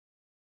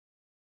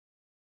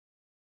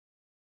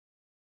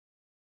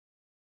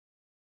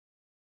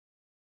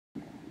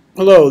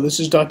Hello, this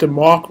is Dr.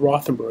 Marc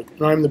Rothenberg,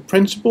 and I am the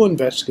Principal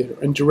Investigator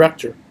and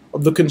Director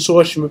of the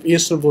Consortium of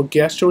Eosinophilic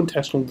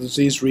Gastrointestinal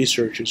Disease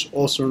Researchers,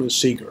 also known as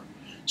CEGIR.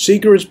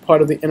 CEGIR is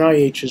part of the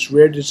NIH's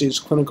Rare Disease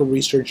Clinical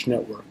Research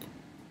Network.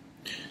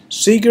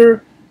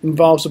 CEGIR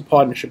involves a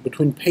partnership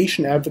between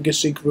patient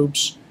advocacy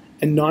groups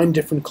and 9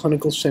 different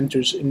clinical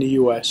centers in the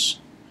U.S.,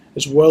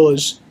 as well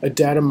as a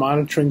data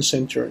monitoring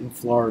center in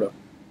Florida.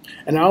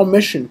 And our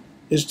mission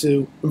is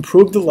to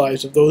improve the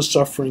lives of those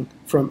suffering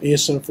from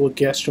eosinophilic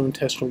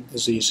gastrointestinal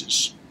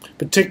diseases,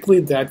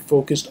 particularly that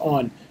focused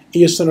on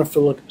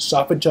eosinophilic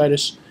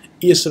esophagitis,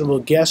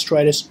 eosinophilic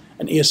gastritis,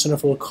 and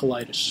eosinophilic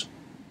colitis.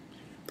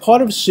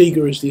 Part of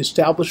CEGIR is the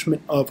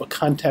establishment of a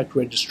contact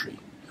registry.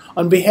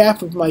 On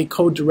behalf of my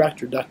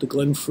co-director, Dr.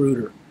 Glenn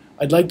Fruiter,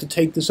 I'd like to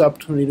take this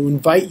opportunity to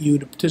invite you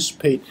to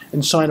participate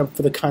and sign up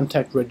for the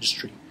contact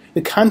registry.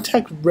 The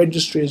contact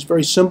registry is a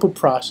very simple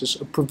process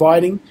of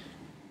providing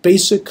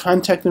basic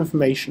contact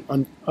information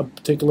on a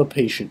particular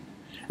patient.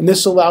 And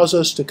this allows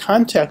us to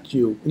contact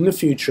you in the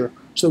future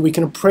so that we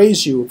can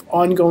appraise you of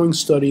ongoing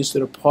studies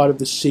that are part of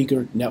the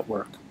CEGIR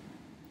network.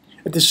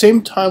 At the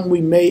same time, we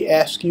may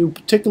ask you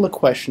particular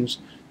questions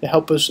to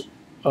help us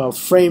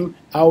frame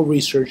our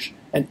research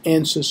and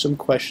answer some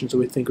questions that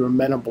we think are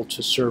amenable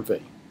to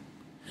survey.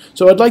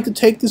 So I'd like to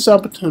take this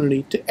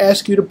opportunity to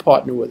ask you to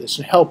partner with us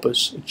and help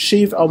us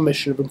achieve our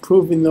mission of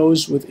improving the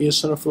lives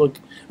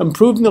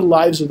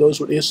of those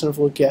with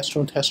eosinophilic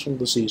gastrointestinal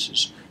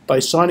diseases by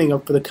signing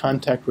up for the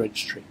contact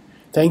registry.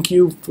 Thank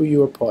you for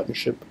your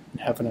partnership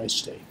and have a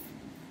nice day.